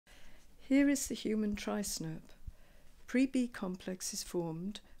Here is the human tri-SNP. Pre-B complex is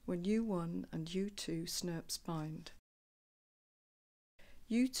formed when U1 and U2 SNPs bind.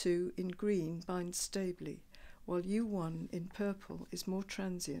 U2 in green binds stably, while U1 in purple is more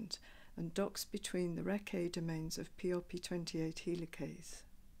transient and docks between the Rec-A domains of PRP28 helicase.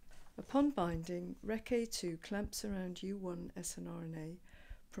 Upon binding, Rec-A2 clamps around U1 snRNA,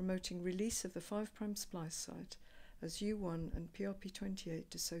 promoting release of the 5' splice site as U1 and PRP28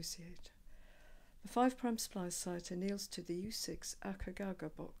 dissociate. The 5' splice site anneals to the U6 Akagaga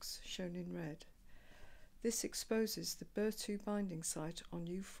box, shown in red. This exposes the BER2 binding site on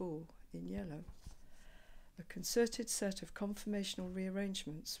U4, in yellow. A concerted set of conformational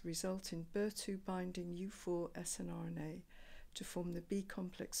rearrangements result in BER2 binding U4 snRNA to form the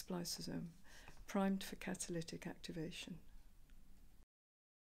B-complex spliceosome, primed for catalytic activation.